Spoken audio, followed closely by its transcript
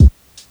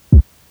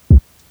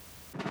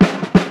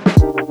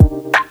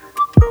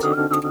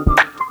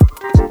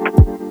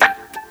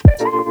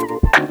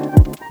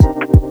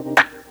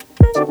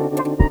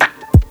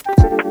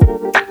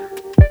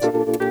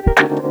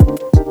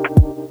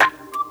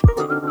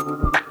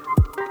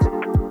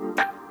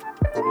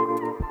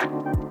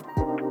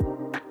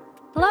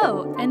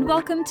and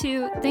welcome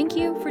to Thank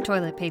You for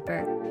Toilet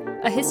Paper,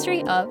 a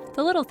history of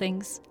the little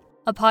things.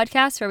 A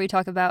podcast where we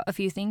talk about a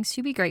few things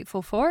to be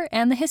grateful for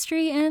and the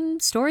history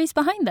and stories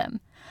behind them.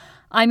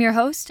 I'm your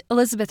host,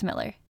 Elizabeth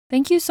Miller.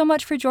 Thank you so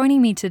much for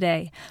joining me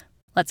today.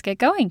 Let's get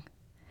going.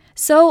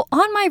 So,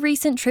 on my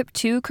recent trip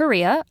to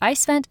Korea, I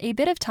spent a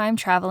bit of time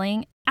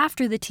traveling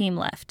after the team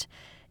left.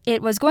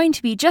 It was going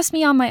to be just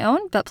me on my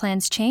own, but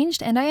plans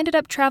changed, and I ended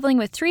up traveling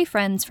with 3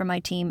 friends from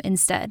my team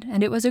instead,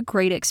 and it was a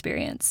great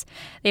experience.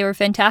 They were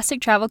fantastic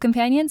travel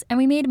companions, and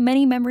we made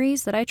many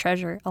memories that I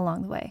treasure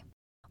along the way.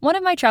 One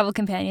of my travel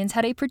companions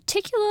had a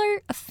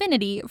particular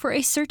affinity for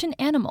a certain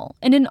animal,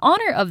 and in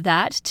honor of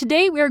that,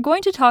 today we are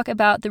going to talk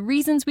about the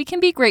reasons we can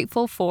be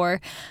grateful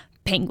for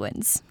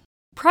penguins.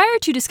 Prior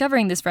to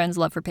discovering this friend's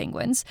love for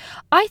penguins,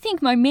 I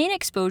think my main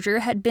exposure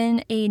had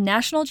been a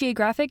National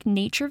Geographic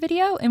nature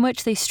video in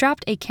which they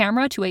strapped a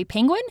camera to a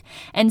penguin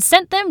and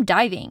sent them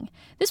diving.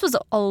 This was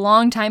a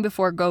long time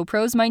before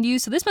GoPros, mind you,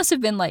 so this must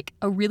have been like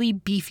a really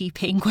beefy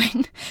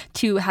penguin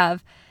to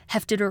have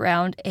hefted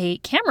around a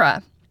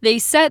camera. They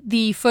set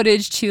the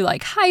footage to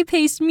like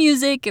high-paced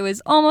music. It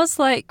was almost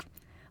like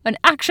an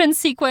action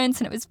sequence,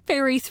 and it was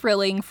very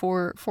thrilling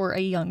for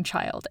a young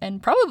child,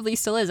 and probably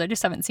still is. I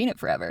just haven't seen it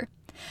forever.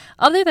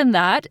 Other than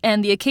that,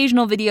 and the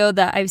occasional video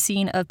that I've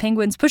seen of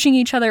penguins pushing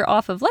each other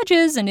off of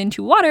ledges and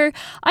into water,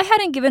 I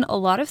hadn't given a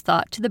lot of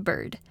thought to the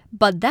bird.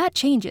 But that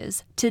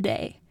changes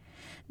today.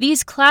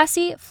 These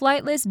classy,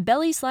 flightless,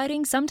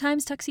 belly-sliding,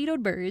 sometimes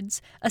tuxedoed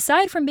birds,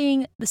 aside from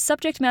being the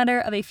subject matter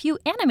of a few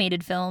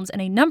animated films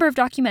and a number of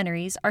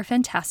documentaries, are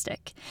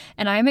fantastic,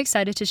 and I am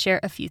excited to share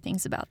a few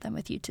things about them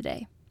with you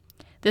today.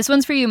 This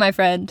one's for you, my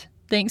friend.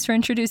 Thanks for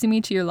introducing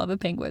me to your love of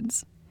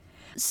penguins.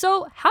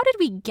 So, how did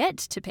we get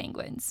to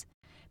penguins?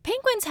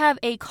 Penguins have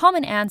a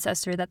common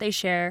ancestor that they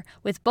share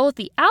with both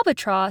the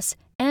albatross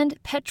and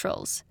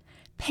petrels.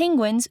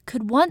 Penguins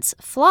could once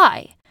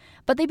fly,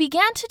 but they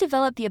began to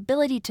develop the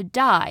ability to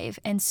dive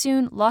and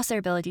soon lost their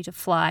ability to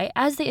fly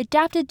as they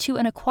adapted to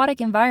an aquatic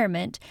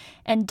environment,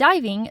 and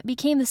diving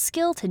became the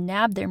skill to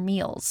nab their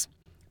meals.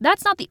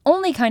 That's not the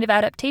only kind of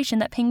adaptation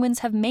that penguins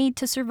have made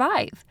to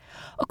survive.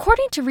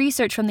 According to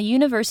research from the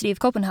University of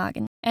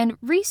Copenhagen and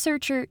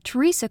researcher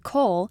Teresa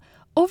Cole,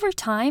 over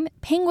time,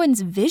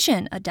 penguins'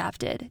 vision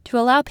adapted to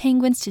allow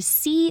penguins to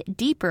see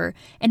deeper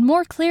and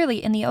more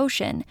clearly in the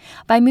ocean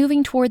by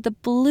moving toward the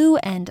blue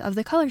end of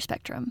the color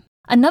spectrum.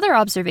 Another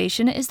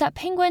observation is that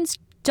penguins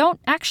don't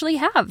actually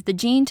have the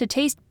gene to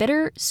taste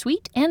bitter,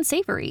 sweet, and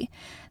savory.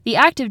 The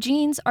active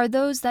genes are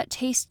those that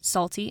taste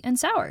salty and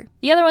sour.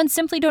 The other ones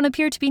simply don't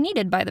appear to be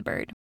needed by the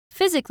bird.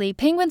 Physically,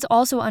 penguins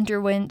also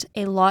underwent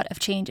a lot of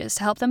changes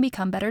to help them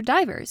become better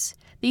divers.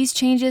 These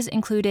changes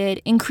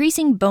included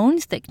increasing bone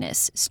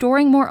thickness,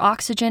 storing more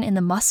oxygen in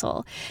the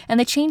muscle, and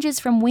the changes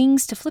from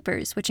wings to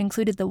flippers, which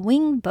included the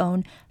wing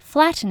bone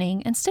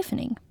flattening and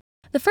stiffening.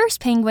 The first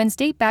penguins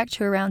date back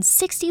to around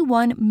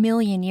 61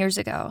 million years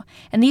ago,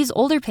 and these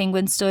older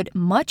penguins stood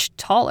much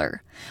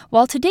taller.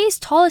 While today's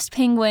tallest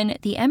penguin,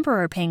 the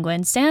emperor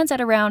penguin, stands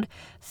at around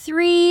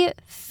 3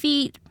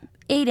 feet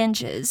 8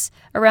 inches,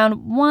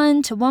 around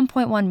 1 to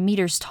 1.1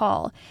 meters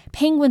tall,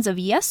 penguins of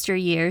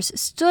yesteryears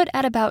stood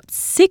at about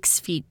 6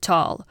 feet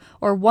tall,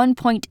 or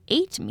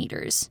 1.8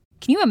 meters.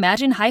 Can you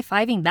imagine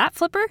high-fiving that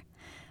flipper?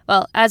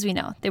 Well, as we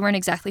know, they weren't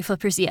exactly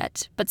flippers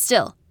yet, but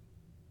still,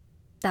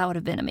 that would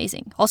have been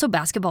amazing. Also,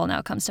 basketball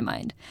now comes to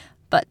mind.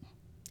 But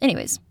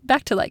anyways,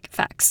 back to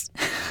facts.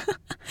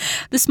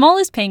 The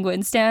smallest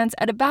penguin stands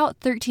at about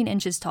 13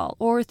 inches tall,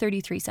 or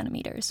 33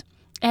 centimeters.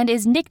 And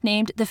is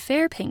nicknamed the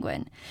fair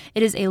penguin.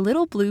 It is a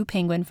little blue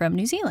penguin from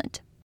New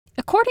Zealand.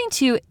 According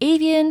to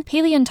avian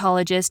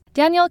paleontologist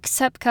Daniel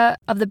Ksepka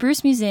of the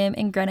Bruce Museum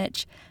in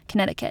Greenwich,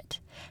 Connecticut,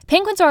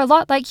 penguins are a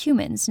lot like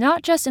humans,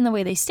 not just in the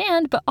way they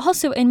stand, but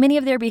also in many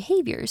of their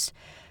behaviors.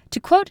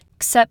 To quote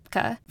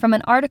Ksepka from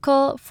an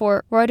article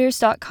for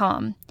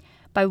Reuters.com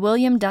by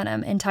William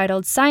Dunham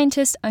entitled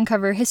 "Scientists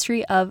Uncover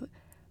History of,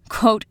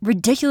 quote,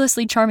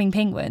 ridiculously charming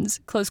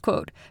penguins," close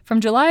quote, from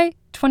July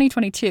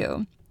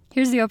 2022,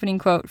 here's the opening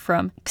quote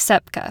from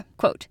Ksepka,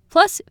 quote,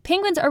 "Plus,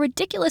 penguins are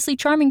ridiculously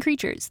charming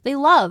creatures. They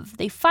love,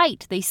 they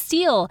fight, they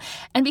steal,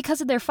 and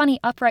because of their funny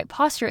upright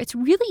posture, it's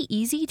really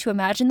easy to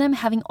imagine them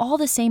having all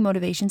the same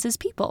motivations as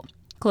people,"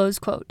 close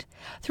quote.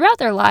 Throughout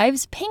their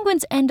lives,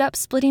 penguins end up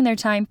splitting their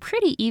time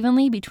pretty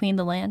evenly between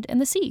the land and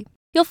the sea.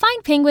 You'll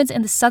find penguins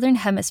in the southern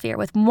hemisphere,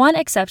 with one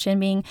exception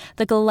being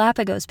the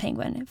Galapagos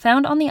penguin,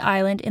 found on the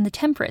island in the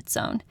temperate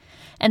zone.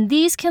 And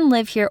these can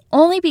live here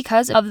only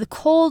because of the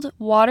cold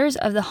waters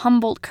of the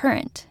Humboldt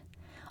Current.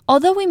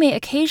 Although we may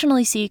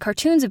occasionally see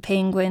cartoons of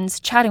penguins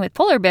chatting with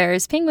polar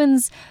bears,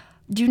 penguins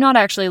do not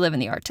actually live in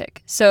the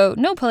Arctic. So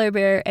no polar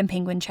bear and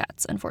penguin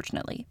chats,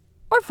 unfortunately.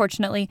 Or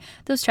fortunately,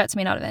 those chats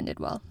may not have ended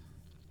well.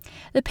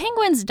 The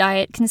penguin's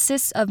diet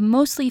consists of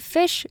mostly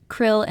fish,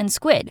 krill, and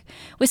squid,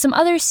 with some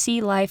other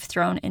sea life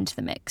thrown into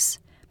the mix.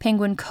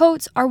 Penguin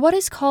coats are what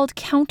is called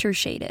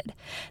countershaded.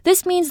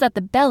 This means that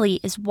the belly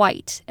is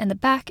white and the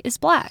back is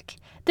black.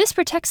 This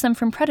protects them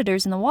from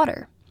predators in the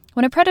water.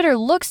 When a predator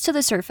looks to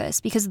the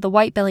surface because of the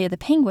white belly of the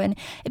penguin,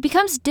 it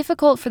becomes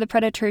difficult for the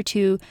predator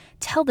to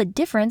tell the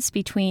difference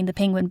between the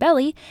penguin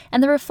belly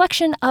and the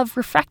reflection of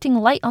refracting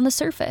light on the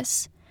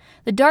surface.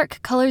 The dark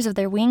colors of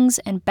their wings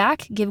and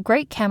back give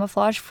great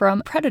camouflage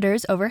from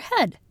predators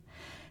overhead.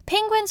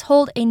 Penguins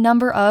hold a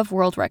number of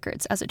world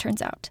records, as it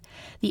turns out.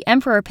 The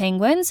emperor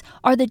penguins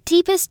are the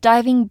deepest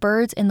diving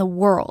birds in the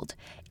world,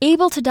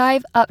 able to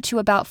dive up to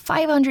about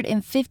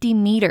 550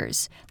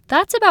 meters.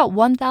 That's about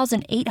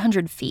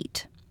 1,800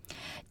 feet.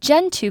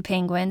 Gen 2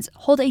 penguins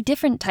hold a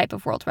different type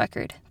of world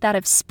record, that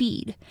of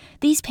speed.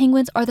 These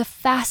penguins are the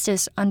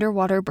fastest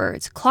underwater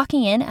birds,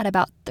 clocking in at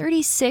about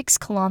 36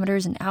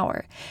 kilometers an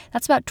hour.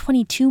 That's about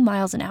 22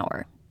 miles an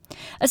hour.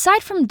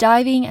 Aside from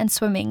diving and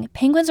swimming,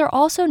 penguins are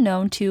also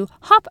known to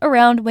hop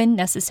around when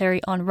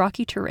necessary on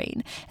rocky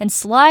terrain and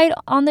slide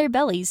on their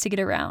bellies to get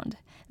around.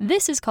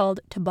 This is called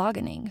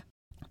tobogganing.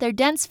 Their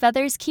dense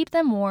feathers keep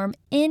them warm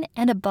in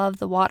and above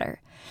the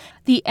water.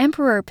 The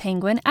emperor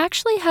penguin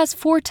actually has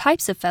 4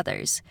 types of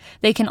feathers.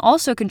 They can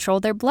also control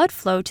their blood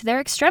flow to their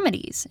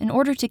extremities in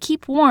order to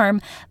keep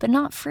warm but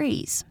not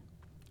freeze.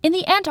 In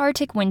the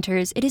Antarctic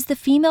winters, it is the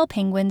female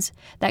penguins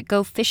that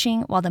go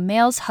fishing while the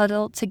males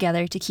huddle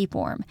together to keep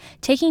warm,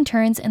 taking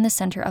turns in the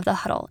center of the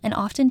huddle and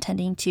often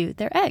tending to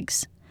their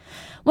eggs.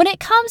 When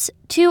it comes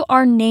to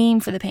our name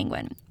for the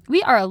penguin,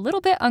 we are a little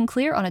bit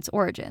unclear on its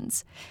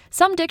origins.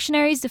 Some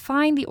dictionaries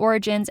define the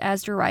origins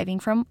as deriving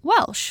from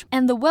Welsh,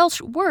 and the Welsh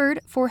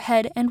word for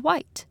head and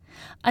white.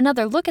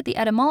 Another look at the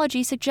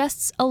etymology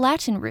suggests a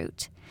Latin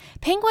root.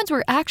 Penguins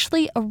were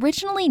actually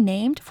originally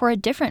named for a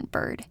different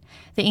bird.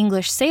 The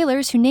English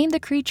sailors who named the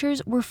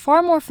creatures were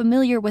far more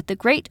familiar with the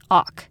great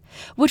auk,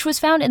 which was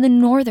found in the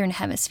northern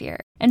hemisphere,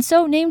 and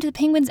so named the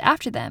penguins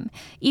after them,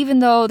 even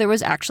though there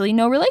was actually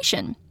no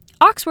relation.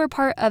 Auks were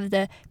part of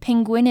the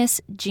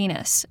Penguinus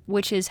genus,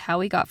 which is how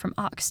we got from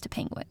ox to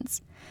penguins.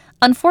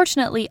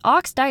 Unfortunately,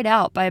 auks died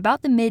out by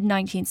about the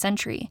mid-19th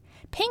century.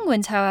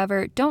 Penguins,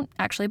 however, don't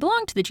actually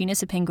belong to the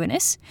genus of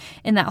Penguinus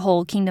in that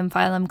whole kingdom,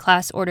 phylum,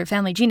 class, order,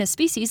 family, genus,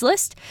 species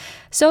list,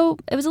 so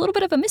it was a little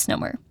bit of a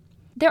misnomer.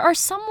 There are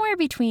somewhere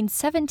between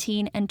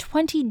 17 and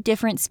 20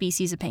 different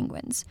species of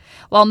penguins.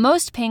 While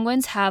most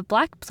penguins have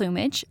black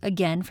plumage,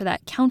 again for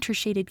that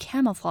counter-shaded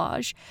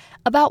camouflage,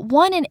 about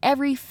 1 in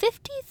every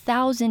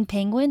 50,000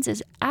 penguins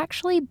is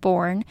actually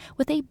born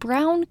with a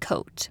brown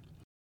coat.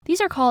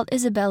 These are called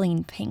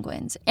Isabelline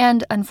penguins,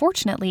 and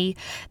unfortunately,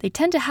 they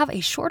tend to have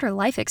a shorter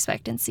life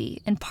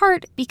expectancy, in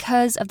part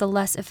because of the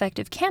less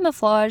effective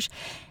camouflage,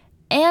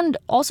 and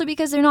also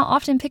because they're not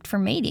often picked for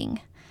mating.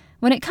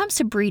 When it comes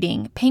to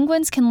breeding,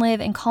 penguins can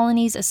live in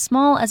colonies as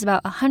small as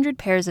about 100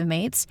 pairs of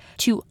mates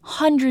to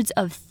hundreds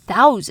of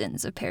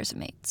thousands of pairs of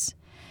mates.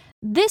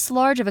 This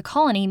large of a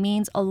colony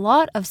means a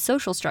lot of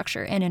social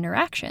structure and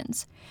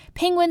interactions.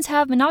 Penguins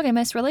have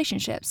monogamous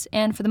relationships,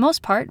 and for the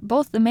most part,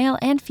 both the male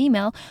and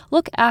female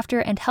look after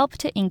and help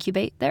to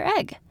incubate their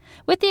egg.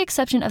 With the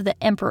exception of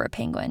the emperor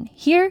penguin,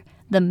 here,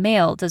 the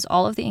male does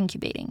all of the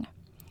incubating.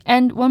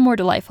 And one more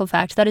delightful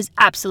fact that is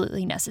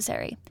absolutely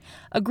necessary.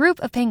 A group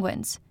of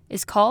penguins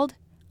is called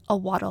a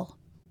waddle.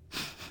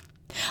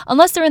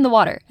 Unless they're in the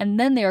water, and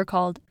then they are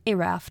called a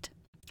raft.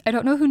 I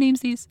don't know who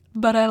names these,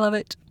 but I love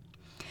it.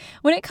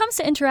 When it comes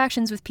to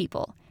interactions with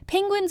people,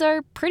 penguins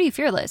are pretty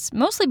fearless,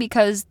 mostly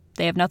because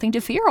they have nothing to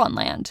fear on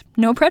land.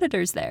 No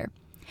predators there.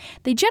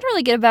 They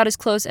generally get about as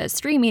close as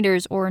 3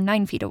 meters or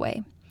 9 feet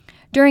away.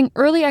 During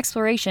early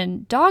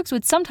exploration, dogs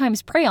would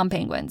sometimes prey on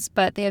penguins,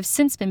 but they have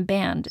since been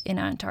banned in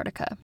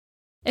Antarctica.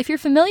 If you're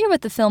familiar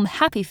with the film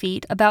Happy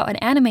Feet about an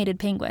animated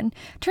penguin,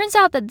 turns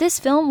out that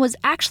this film was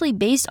actually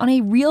based on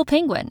a real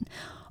penguin,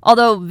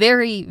 although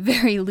very,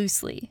 very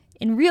loosely.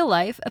 In real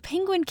life, a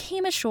penguin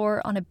came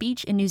ashore on a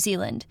beach in New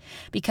Zealand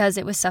because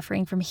it was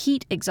suffering from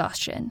heat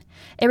exhaustion.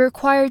 It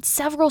required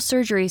several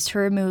surgeries to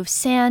remove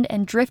sand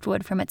and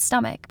driftwood from its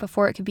stomach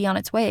before it could be on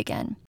its way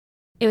again.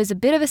 It was a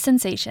bit of a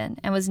sensation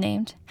and was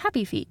named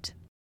Happy Feet.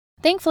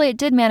 Thankfully, it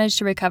did manage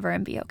to recover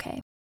and be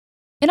okay.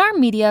 In our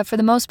media, for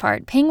the most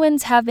part,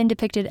 penguins have been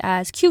depicted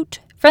as cute,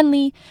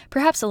 friendly,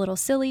 perhaps a little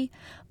silly,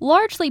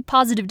 largely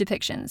positive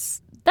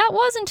depictions. That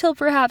was until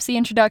perhaps the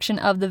introduction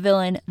of the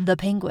villain, the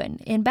Penguin,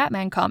 in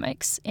Batman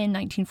comics in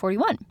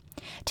 1941.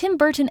 Tim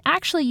Burton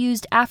actually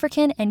used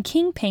African and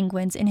king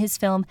penguins in his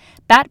film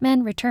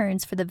Batman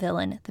Returns for the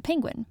villain, the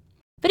Penguin.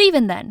 But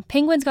even then,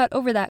 penguins got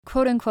over that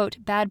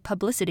quote-unquote bad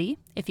publicity,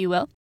 if you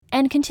will,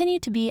 and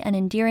continued to be an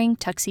endearing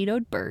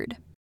tuxedoed bird.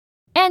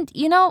 And,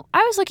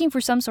 I was looking for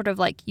some sort of,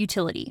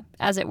 utility,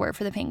 as it were,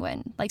 for the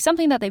penguin, like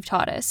something that they've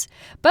taught us.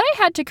 But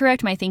I had to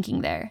correct my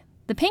thinking there.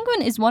 The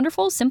penguin is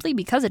wonderful simply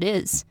because it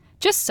is.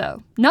 Just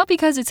so. Not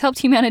because it's helped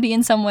humanity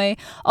in some way,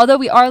 although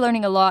we are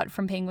learning a lot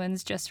from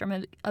penguins just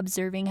from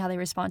observing how they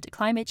respond to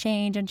climate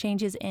change and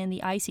changes in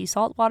the icy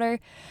salt water.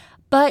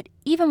 But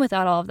even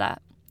without all of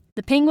that,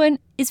 the penguin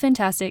is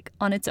fantastic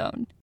on its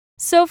own.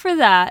 So for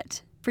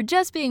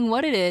just being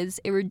what it is,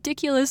 a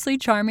ridiculously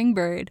charming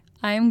bird,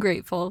 I am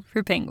grateful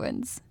for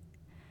penguins.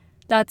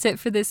 That's it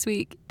for this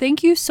week.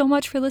 Thank you so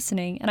much for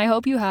listening, and I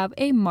hope you have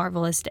a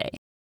marvelous day.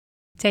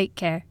 Take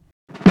care.